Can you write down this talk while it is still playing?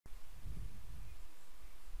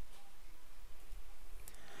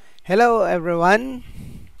Hello everyone.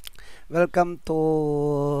 Welcome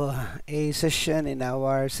to a session in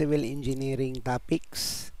our civil engineering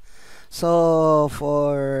topics. So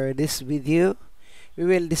for this video, we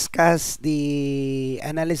will discuss the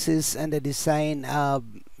analysis and the design of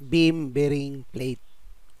beam bearing plate.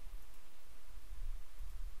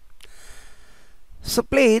 So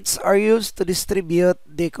plates are used to distribute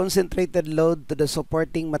the concentrated load to the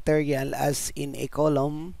supporting material. As in a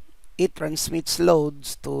column, it transmits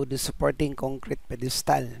loads to the supporting concrete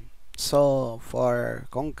pedestal. So for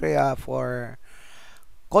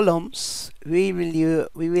columns, we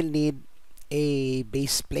will need a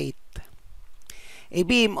base plate. A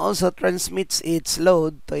beam also transmits its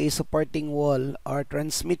load to a supporting wall or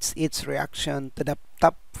transmits its reaction to the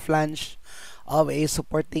top flange of a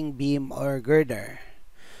supporting beam or girder.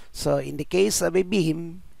 So in the case of a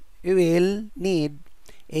beam, we will need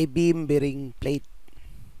a beam bearing plate.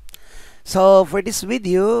 So for this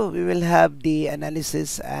video, we will have the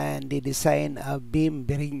analysis and the design of beam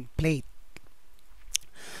bearing plate.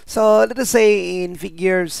 So let us say in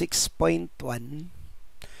figure 6.1,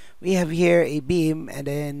 we have here a beam, and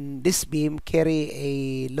then this beam carry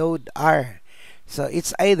a load R. So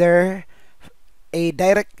it's either a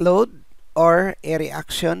direct load or a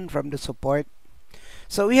reaction from the support.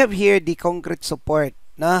 So we have here the concrete support.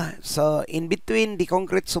 So in between the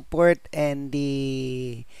concrete support and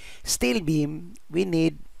the steel beam, we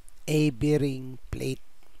need a bearing plate.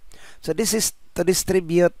 So this is to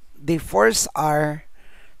distribute the force R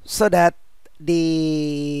so that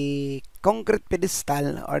the concrete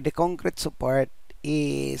pedestal or the concrete support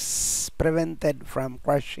is prevented from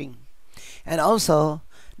crushing. And also,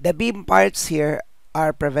 the beam parts here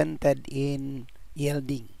are prevented in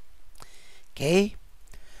yielding. Okay?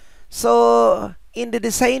 So, in the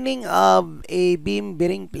designing of a beam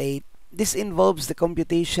bearing plate, this involves the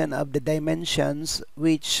computation of the dimensions,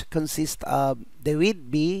 which consist of the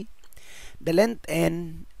width B, the length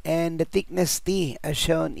N, and the thickness T, as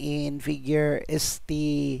shown in figure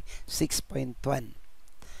ST 6.1.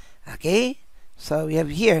 Okay? So, we have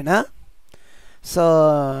here,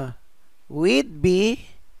 So, width B,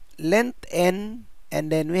 length N,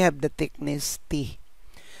 and then we have the thickness T.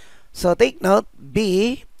 So, take note,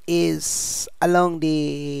 B is along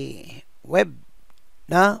the web,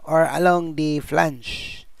 or along the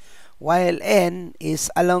flange, while N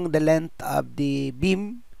is along the length of the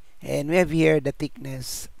beam, and we have here the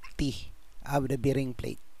thickness T of the bearing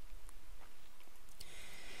plate.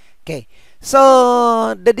 Okay,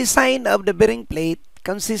 so the design of the bearing plate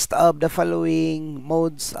consists of the following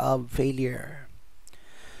modes of failure.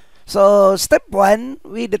 So step 1,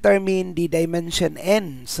 we determine the dimension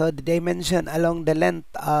N. So the dimension along the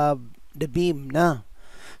length of the beam,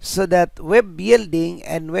 so that web yielding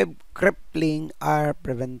and web crippling are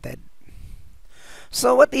prevented.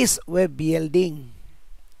 So what is web yielding?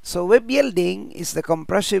 So web yielding is the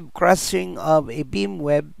compressive crushing of a beam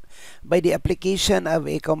web by the application of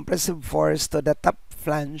a compressive force to the top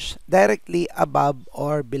flange directly above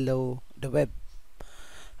or below the web.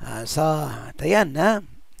 So ito yan,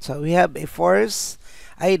 So we have a force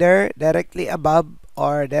either directly above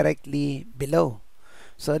or directly below.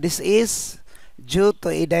 So this is due to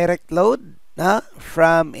a direct load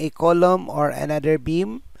from a column or another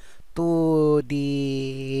beam to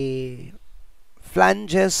the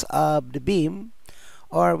flanges of the beam,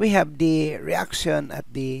 or we have the reaction at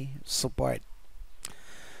the support.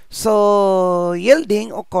 So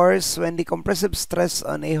yielding occurs when the compressive stress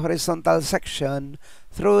on a horizontal section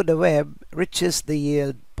through the web reaches the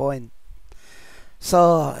yield point.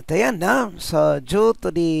 So ito yan, So due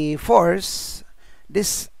to the force,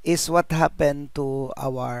 this is what happened to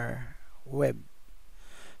our web.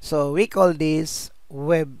 So we call this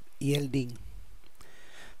web yielding.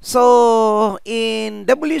 So in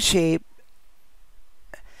W shape,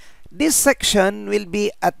 this section will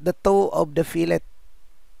be at the toe of the fillet.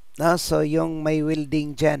 So yung may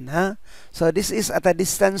welding dyan, So this is at a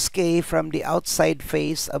distance K from the outside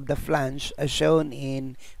face of the flange, as shown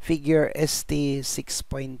in figure ST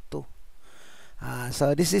 6.2.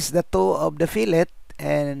 So this is the toe of the fillet,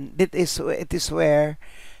 and it is where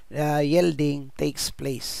yielding takes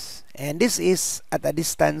place. And this is at a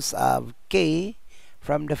distance of K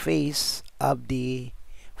from the face of the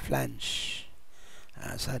flange.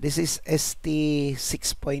 So this is ST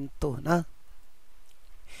 6.2,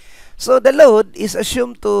 So the load is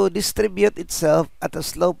assumed to distribute itself at a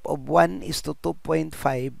slope of 1:2.5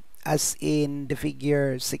 as in the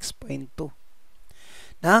figure 6.2.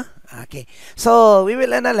 Okay. So we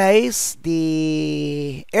will analyze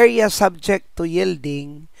the area subject to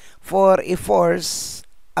yielding for a force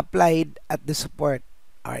applied at the support,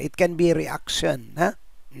 or it can be reaction,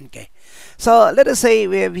 Okay. So let us say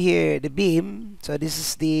we have here the beam. So uh,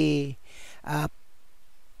 this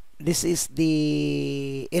is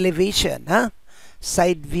the elevation, huh?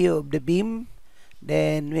 Side view of the beam.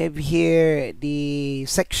 Then we have here the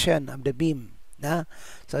section of the beam. Nah?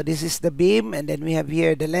 So this is the beam, and then we have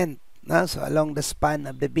here the length. Nah? So along the span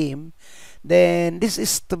of the beam. Then this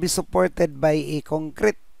is to be supported by a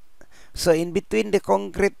concrete. So in between the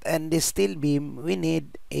concrete and the steel beam, we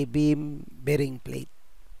need a beam bearing plate.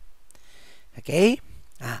 Okay?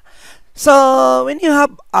 So when you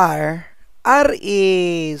have R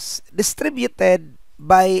is distributed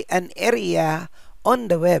by an area on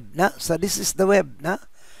the web. Na? So this is the web. Na?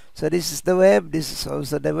 So this is the web. This is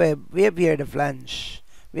also the web. We have here the flange.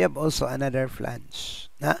 We have also another flange.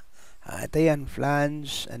 Na? Ito yan,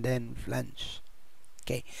 flange and then flange.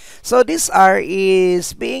 Okay. So this R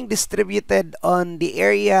is being distributed on the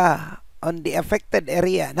area, on the affected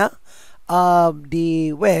area na, of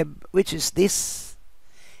the web, which is this.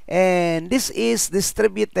 And this is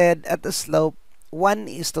distributed at a slope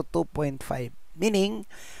 1:2.5. Meaning,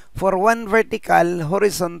 for one vertical,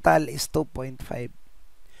 horizontal is 2.5.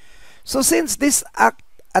 So since this act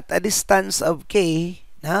at a distance of K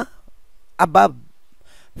na, above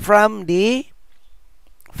from the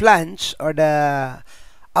flange or the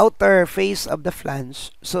outer face of the flange,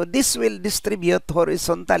 so this will distribute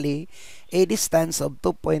horizontally a distance of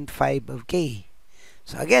 2.5 of K.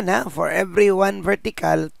 So again, for every one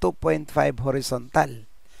vertical, 2.5 horizontal.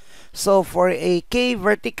 So for a K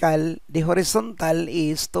vertical, the horizontal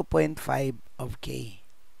is 2.5 of K.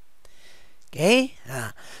 Okay?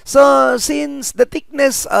 So since the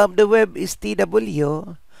thickness of the web is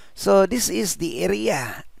TW, so this is the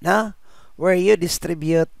area na, where you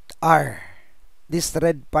distribute R. This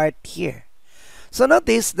red part here. So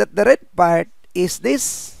notice that the red part is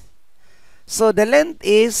this. So the length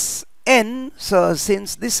is N. So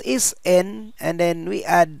since this is N, and then we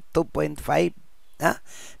add 2.5,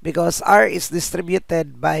 because R is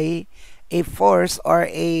distributed by a force or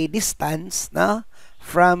a distance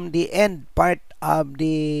from the end part of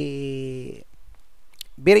the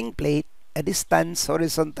bearing plate, a distance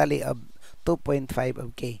horizontally of 2.5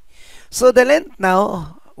 of K. So the length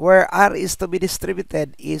now where R is to be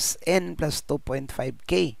distributed is N plus 2.5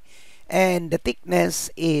 K, and the thickness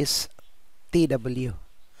is TW.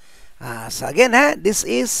 So again, this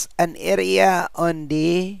is an area on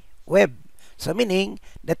the web. So meaning,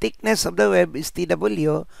 the thickness of the web is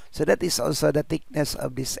TW, so that is also the thickness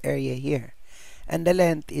of this area here. And the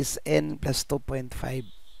length is N plus 2.5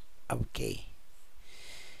 of K.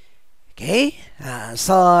 Okay?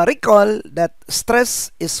 So recall that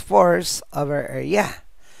stress is force over area.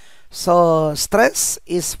 So stress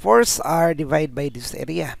is force R divided by this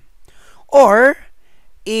area. Or,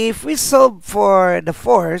 if we solve for the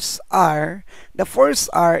force R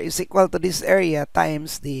is equal to this area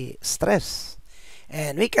times the stress.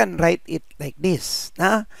 And we can write it like this.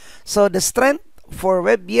 So the strength for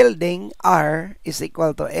web yielding R is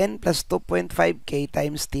equal to N plus 2.5 K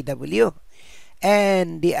times TW.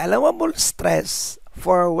 And the allowable stress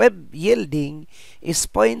for web yielding is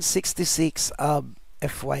 0.66 of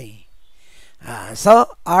Fy. So,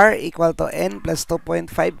 R equal to N plus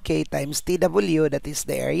 2.5 K times TW, that is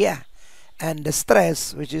the area. And the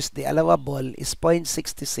stress, which is the allowable, is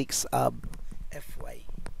 0.66 of Fy.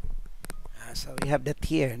 So, we have that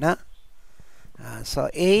here, na? So,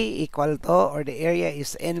 A equal to, or the area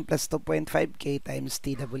is N plus 2.5 K times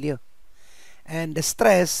TW. And the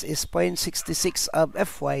stress is 0.66 of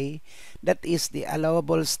Fy, that is the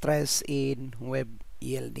allowable stress in web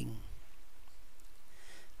yielding.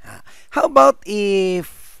 How about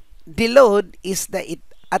if the load is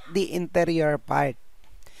at the interior part?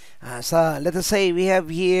 So let us say we have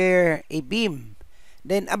here a beam.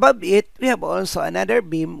 Then above it, we have also another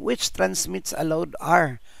beam which transmits a load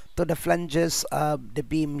R to the flanges of the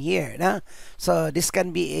beam here. So this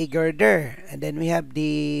can be a girder. And then we have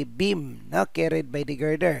the beam carried by the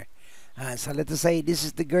girder. So let us say this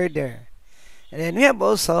is the girder. And then we have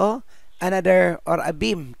also another or a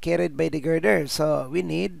beam carried by the girder. So we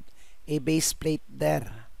need a base plate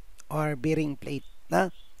there or bearing plate.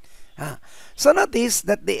 So notice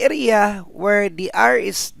that the area where the R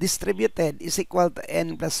is distributed is equal to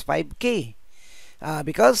N plus 5K.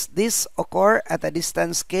 Because this occur at a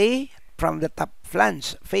distance K from the top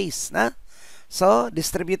flange face. So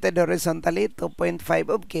distributed horizontally 2.5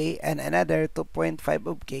 of K and another 2.5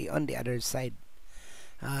 of K on the other side.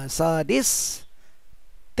 So this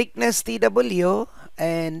thickness TW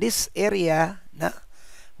and this area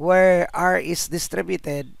where R is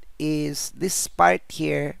distributed is this part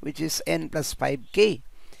here, which is N plus 5K.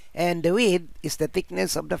 And the width is the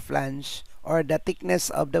thickness of the flange or the thickness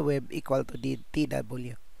of the web equal to the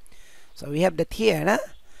TW. So we have that here, na?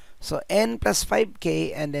 So N plus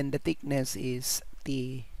 5K, and then the thickness is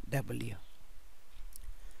TW.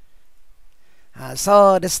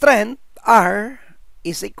 So the strength R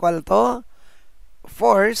is equal to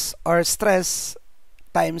force or stress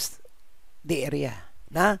times the area,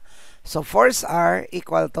 na? So force R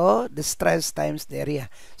equal to the stress times the area.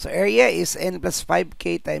 So area is N plus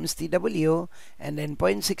 5K times TW, and then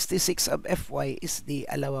 0.66 of Fy is the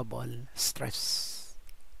allowable stress.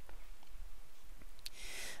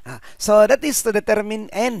 So that is to determine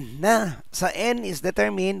N, na? So N is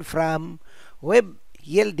determined from web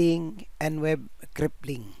yielding and web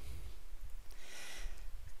crippling.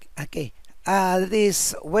 Okay, that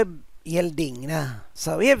is web yielding, na?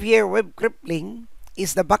 So we have here web crippling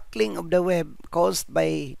is the buckling of the web caused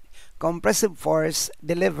by compressive force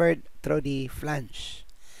delivered through the flange.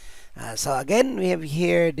 So again, we have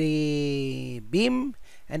here the beam,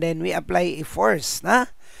 and then we apply a force, na?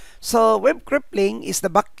 So web crippling is the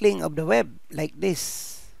buckling of the web like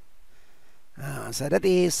this. So that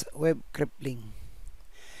is web crippling.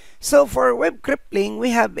 So for web crippling,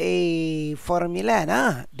 we have a formula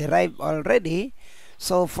na derived already.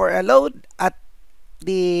 So for a load at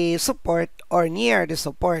the support or near the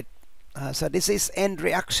support, so this is end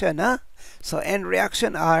reaction, so end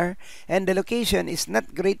reaction R, and the location is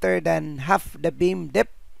not greater than half the beam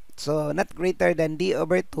depth, so not greater than D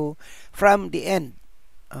over 2 from the end.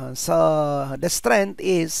 So the strength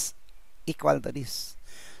is equal to this.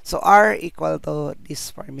 So R equal to this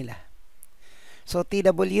formula. So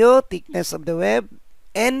TW, thickness of the web,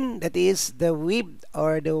 N, that is the width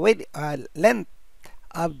or the length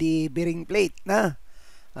of the bearing plate, na?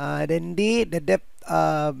 Then D, the depth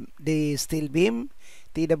of the steel beam,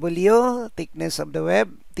 TW, thickness of the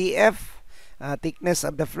web, TF, thickness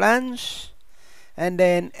of the flange, and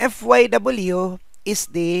then FYW is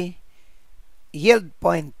the yield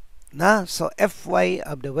point, na? So Fy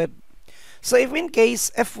of the web. So if in case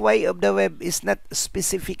Fy of the web is not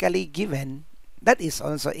specifically given, that is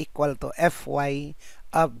also equal to Fy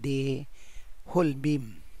of the whole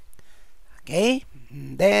beam. Okay?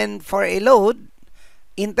 Then for a load,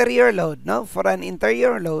 interior load, no? For an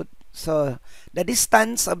interior load, so the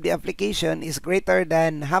distance of the application is greater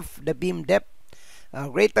than half the beam depth,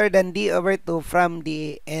 greater than D over 2 from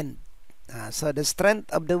the end. So the strength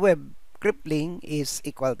of the web crippling is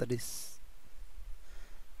equal to this.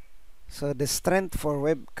 So the strength for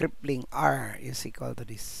web crippling R is equal to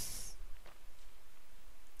this.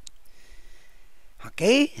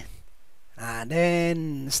 Okay?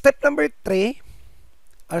 Then step number 3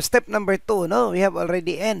 or step number 2, no? We have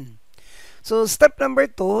already N. So step number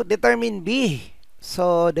 2, determine B.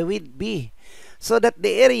 So the width B. So that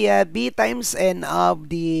the area B times N of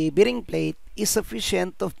the bearing plate is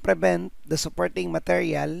sufficient to prevent the supporting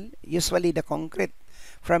material, usually the concrete,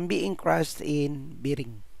 from being crushed in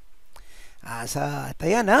bearing. So ito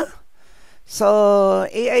yan, ha? So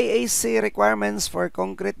AIAC requirements for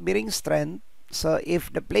concrete bearing strength. So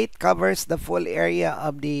if the plate covers the full area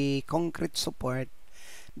of the concrete support,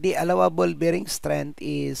 the allowable bearing strength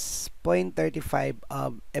is 0.35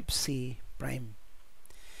 of FC prime.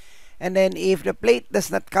 And then if the plate does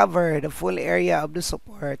not cover the full area of the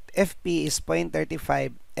support, FP is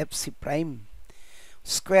 0.35 FC prime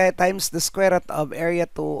square times the square root of area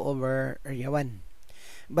 2 over area 1.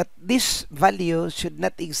 But this value should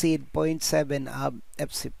not exceed 0.7 of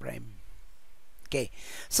FC prime. Okay,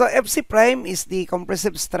 so FC prime is the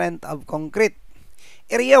compressive strength of concrete.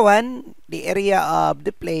 Area 1, the area of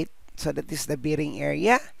the plate, so that is the bearing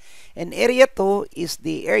area. And area 2 is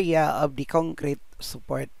the area of the concrete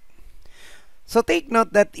support. So take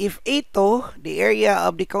note that if A2, the area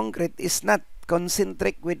of the concrete, is not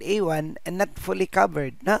concentric with A1 and not fully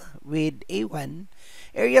covered with A1,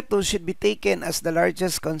 area 2 should be taken as the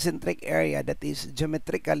largest concentric area that is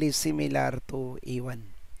geometrically similar to A1.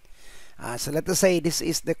 So let us say this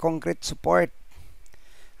is the concrete support.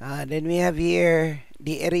 Then we have here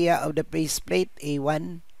the area of the base plate,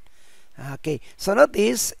 A1. Okay, so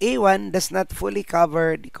notice A1 does not fully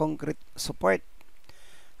cover the concrete support.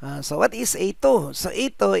 So what is A2? So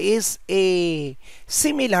A2 is a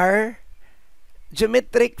similar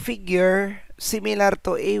geometric figure similar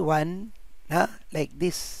to A1, like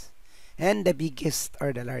this, and the biggest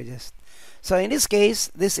or the largest. So in this case,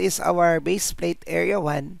 this is our base plate area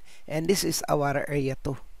 1, and this is our area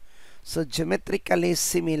 2. So geometrically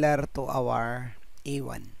similar to our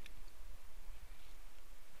A1.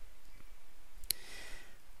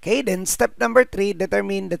 Okay, then step number 3,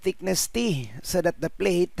 determine the thickness T so that the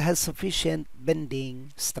plate has sufficient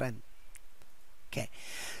bending strength. Okay,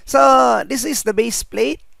 so this is the base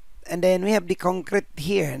plate. and then we have the concrete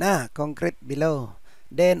here, concrete below.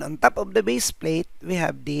 Then on top of the base plate, we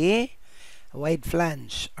have the wide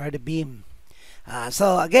flange or the beam.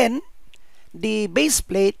 So again, the base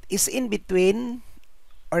plate is in between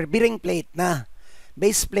or bearing plate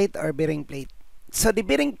base plate or bearing plate. So the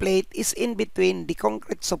bearing plate is in between the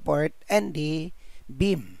concrete support and the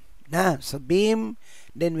beam. So beam,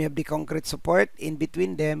 then we have the concrete support. In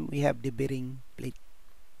between them, we have the bearing plate.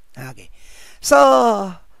 Okay.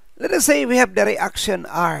 So let us say we have the reaction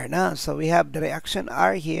R. So we have the reaction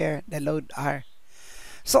R here, the load R.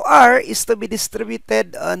 So R is to be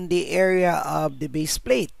distributed on the area of the base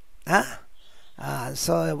plate.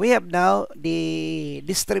 So we have now the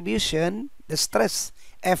distribution, the stress,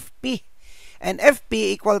 FP. And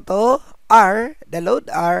FP equal to R, the load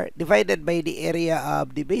R, divided by the area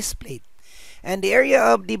of the base plate. And the area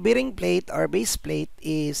of the bearing plate or base plate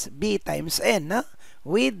is B times N.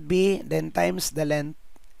 With B, then times the length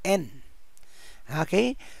N.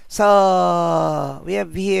 Okay? So, we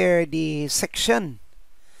have here the section.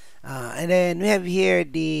 And then we have here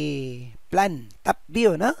the plan, top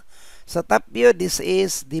view. So, top view, this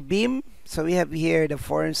is the beam. So, we have here the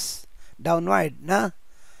force downward.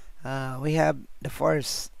 We have the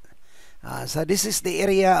force. So, this is the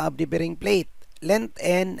area of the bearing plate. Length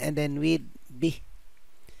N and then width B.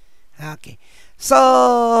 Okay.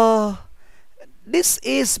 So, this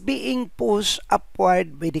is being pushed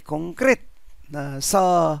upward by the concrete.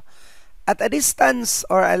 So, at a distance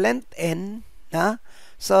or a length N,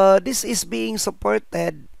 so this is being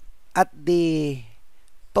supported at the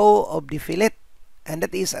toe of the fillet, and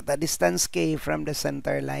that is at a distance K from the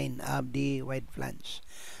center line of the wide flange.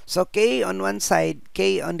 So, K on one side,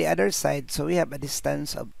 K on the other side, so we have a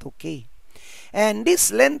distance of 2K. And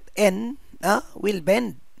this length N will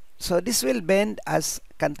bend. So, this will bend as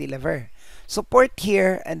cantilever. Support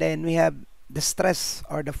here, and then we have the stress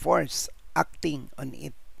or the force acting on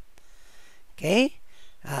it. Okay?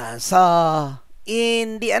 So,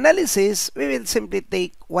 in the analysis, we will simply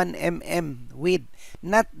take 1 mm width,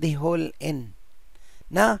 not the whole N.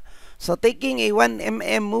 So, taking a 1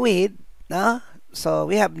 mm width, so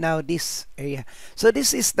we have now this area. So,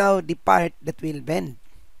 this is now the part that will bend.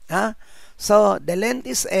 So, the length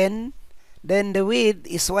is N, then the width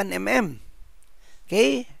is 1 mm.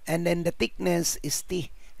 Okay? And then the thickness is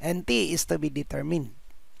T. And T is to be determined.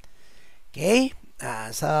 Okay?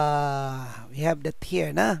 So, we have that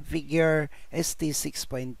here, figure ST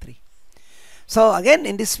 6.3. So, again,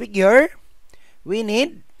 in this figure, we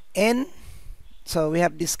need N. So, we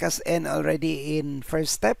have discussed N already in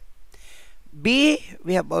first step. B,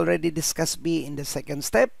 we have already discussed B in the second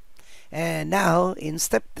step. And now, in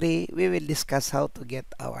step 3, we will discuss how to get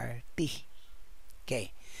our T.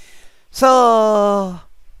 Okay. So,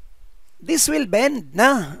 this will bend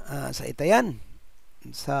so, ito yan.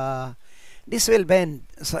 So, this will bend.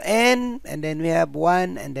 So, N, and then we have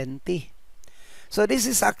 1, and then T. So, this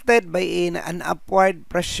is acted by an upward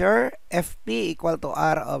pressure, FP equal to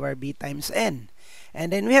R over B times N.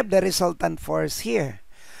 And then we have the resultant force here.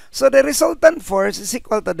 So, the resultant force is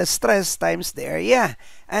equal to the stress times the area.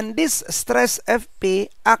 And this stress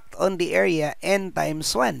FP act on the area N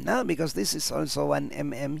times 1, because this is also 1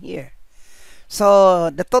 mm here. So,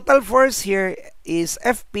 the total force here is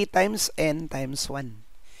FP times N times 1.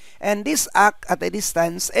 And this act at a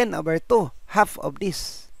distance N over 2, half of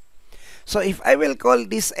this. So, if I will call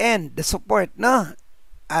this N, the support,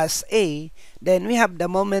 as A, then we have the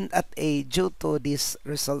moment at A due to this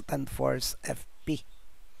resultant force FP.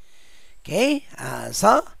 Okay?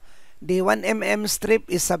 So, the 1 mm strip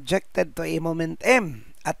is subjected to a moment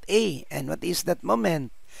M at A. And what is that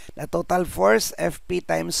moment? The total force FP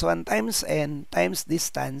times 1 times N times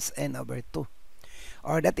distance N over 2.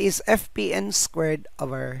 Or that is FPN squared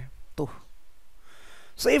over 2.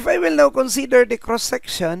 So, if I will now consider the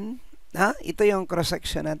cross-section, ito yung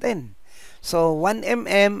cross-section natin. So, 1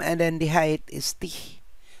 mm and then the height is T.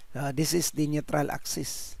 This is the neutral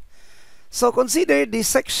axis. So, consider the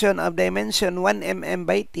section of dimension 1 mm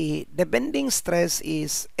by T. The bending stress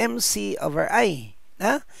is MC over I.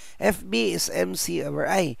 FB is MC over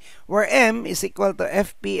I, where M is equal to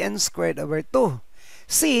FPN squared over 2.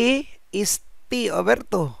 C is T over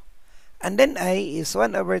 2. And then I is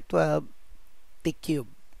 1 over 12 T cubed.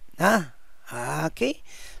 Okay.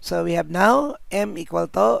 So, we have now M equal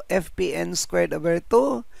to FPN squared over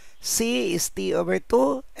 2. C is T over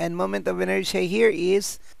 2. And moment of inertia here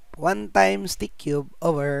is 1 times T cubed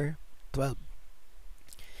over 12.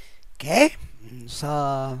 Okay.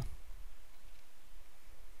 So,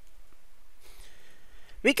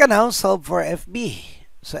 we can now solve for FB.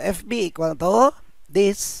 So, FB equal to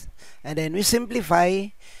this. And then we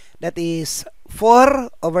simplify. That is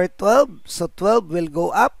 4 over 12. So 12 will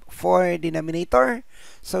go up for denominator.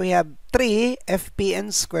 So we have 3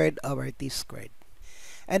 FPN squared over T squared.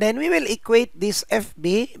 And then we will equate this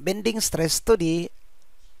FB, bending stress, to the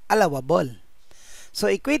allowable. So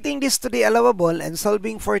equating this to the allowable and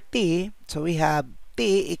solving for T, so we have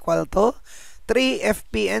T equal to 3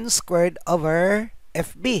 FPN squared over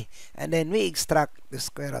FB. And then we extract the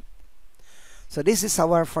square root. So this is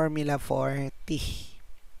our formula for T.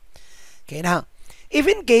 Okay, now, if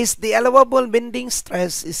in case the allowable bending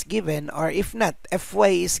stress is given, or if not,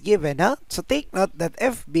 Fy is given, so take note that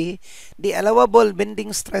Fb, the allowable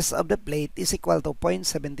bending stress of the plate, is equal to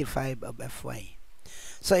 0.75 of Fy.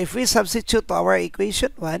 So if we substitute to our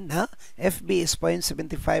equation 1, Fb is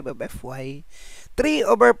 0.75 of Fy, 3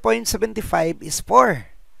 over 0.75 is 4.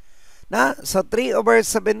 So 3 over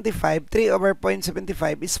 75, 3 over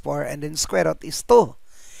 0.75 is 4, and then square root is 2.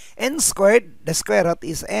 N squared, the square root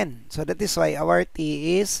is n. So that is why our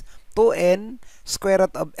T is 2n square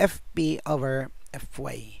root of Fp over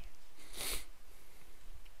Fy.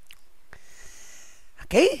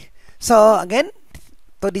 Okay? So again,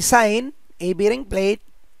 to design a bearing plate,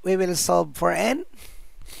 we will solve for n.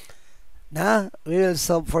 We will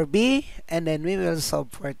solve for B, and then we will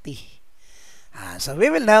solve for T. So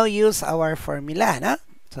we will now use our formula.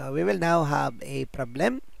 So we will now have a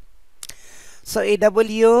problem. So a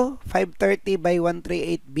W530 by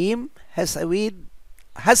 138 beam has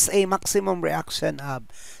a maximum reaction of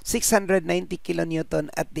 690 kilonewton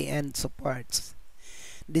at the end supports.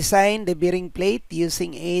 Design the bearing plate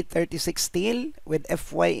using A36 steel with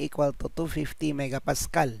Fy equal to 250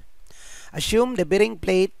 megapascal. Assume the bearing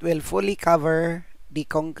plate will fully cover the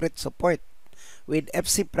concrete support with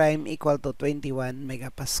Fc prime equal to 21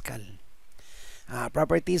 megapascal.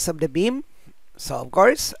 Properties of the beam. So of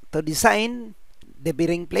course, to design the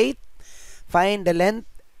bearing plate, find the length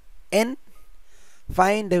N,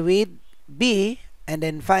 find the width B, and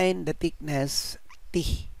then find the thickness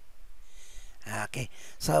T. Okay,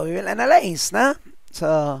 so we will analyze.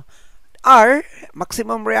 So R,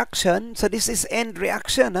 maximum reaction. So this is end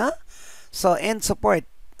reaction. So end support.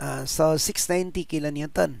 So 690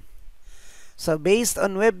 kilonewton. So based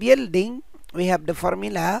on web yielding, we have the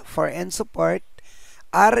formula for end support.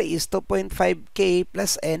 R is 2.5K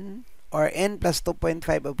plus N, or N plus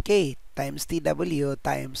 2.5 of K times TW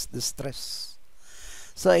times the stress.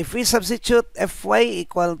 So if we substitute Fy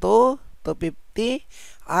equal to 250,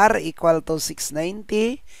 R equal to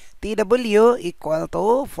 690, TW equal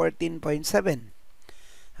to 14.7.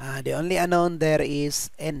 The only unknown there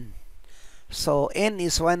is N. So N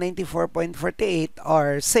is 194.48,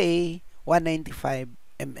 or say 195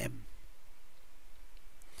 mm.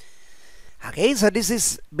 Okay, so this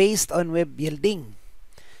is based on web yielding.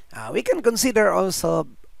 We can consider also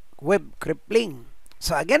web crippling.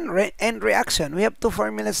 So again, end reaction. We have two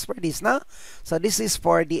formulas for this now. So this is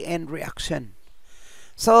for the end reaction.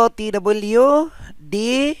 So TW,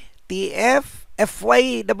 D, TF,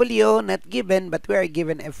 FYW not given, but we are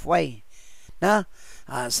given Fy.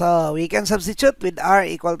 So we can substitute with R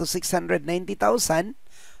equal to 690,000.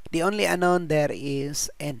 The only unknown there is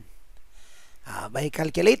N. By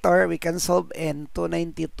calculator, we can solve N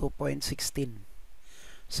 292.16.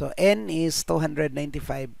 So N is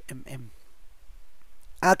 295 mm.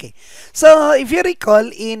 Okay. So if you recall,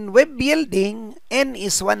 in web yielding, N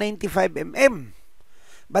is 195 mm.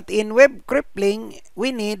 But in web crippling,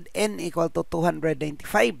 we need N equal to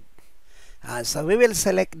 295. So we will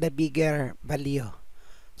select the bigger value.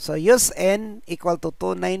 So use N equal to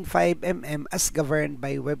 295 mm as governed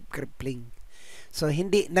by web crippling. So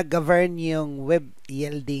hindi nag-govern yung web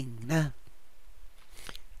yielding na.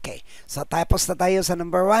 Okay. So tapos na tayo sa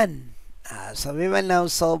number 1. So we will now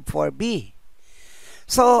solve for B.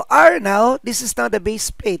 So R now, this is now the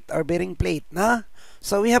base plate or bearing plate.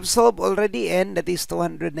 So we have solved already N, that is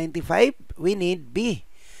 295. We need B.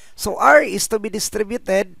 So R is to be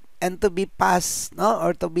distributed and to be passed,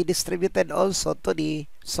 or to be distributed also to the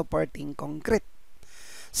supporting concrete.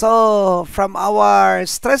 So from our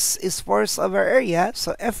stress is force over area,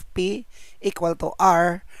 so Fp equal to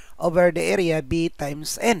R over the area B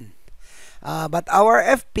times N. But our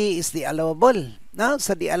Fp is the allowable.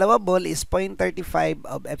 So the allowable is 0.35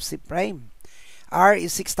 of Fc prime. R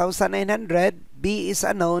is 6,900, B is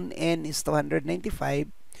unknown, N is 295.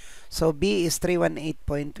 So B is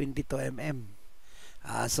 318.22 mm.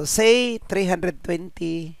 So say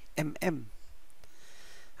 320 mm.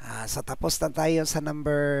 So tapos na tayo sa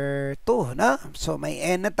number 2, So may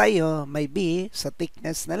N na tayo, may B, so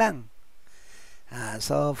thickness na lang.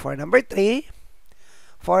 So for number 3,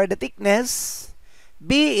 for the thickness,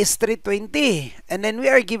 B is 320. And then we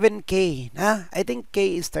are given K. I think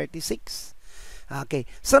K is 36. Okay.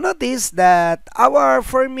 So notice that our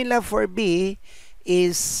formula for B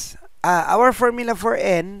is, our formula for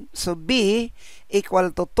N, so B equal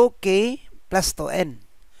to 2K plus 2N.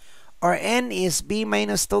 Or N is B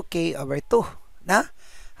minus 2K over 2.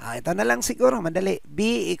 Ito na lang siguro, madali.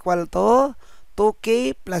 B equal to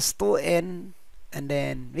 2K plus 2N, and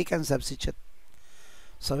then we can substitute.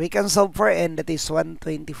 So we can solve for N, that is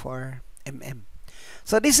 124 mm.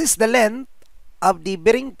 So this is the length of the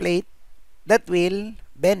bearing plate that will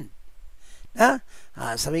bend.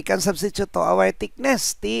 So we can substitute to our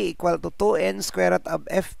thickness, T equal to 2N square root of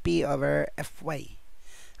FP over Fy.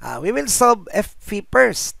 We will solve Fp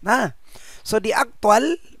first. So the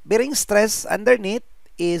actual bearing stress underneath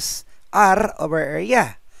is R over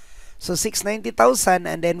area. So 690,000,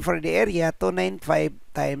 and then for the area, 295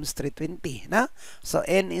 times 320. So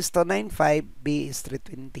N is 295, B is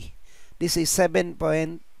 320. This is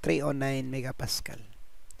 7.309 megapascal.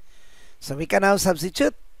 So we can now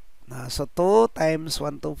substitute. So 2 times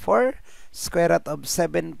 124 square root of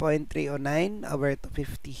 7.309 over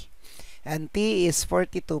 250. And T is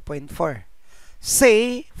 42.4.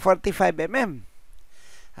 Say 45 mm.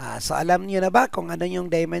 So alam niyo na ba kung ano yung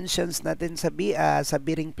dimensions natin sa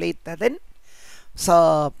bearing plate natin?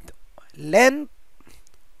 So length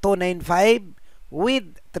 295,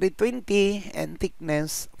 width 320, and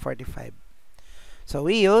thickness 45. So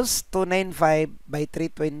we use 295 by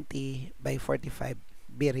 320 by 45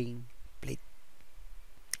 bearing plate.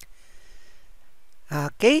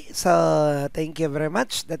 Okay, so thank you very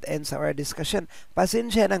much. That ends our discussion.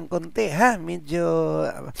 Pasensya ng konti medyo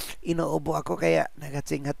inuubo ako kaya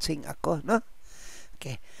nagatsing-hatsing ako, no?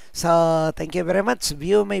 Okay, so thank you very much.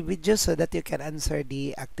 View my video so that you can answer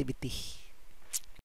the activity.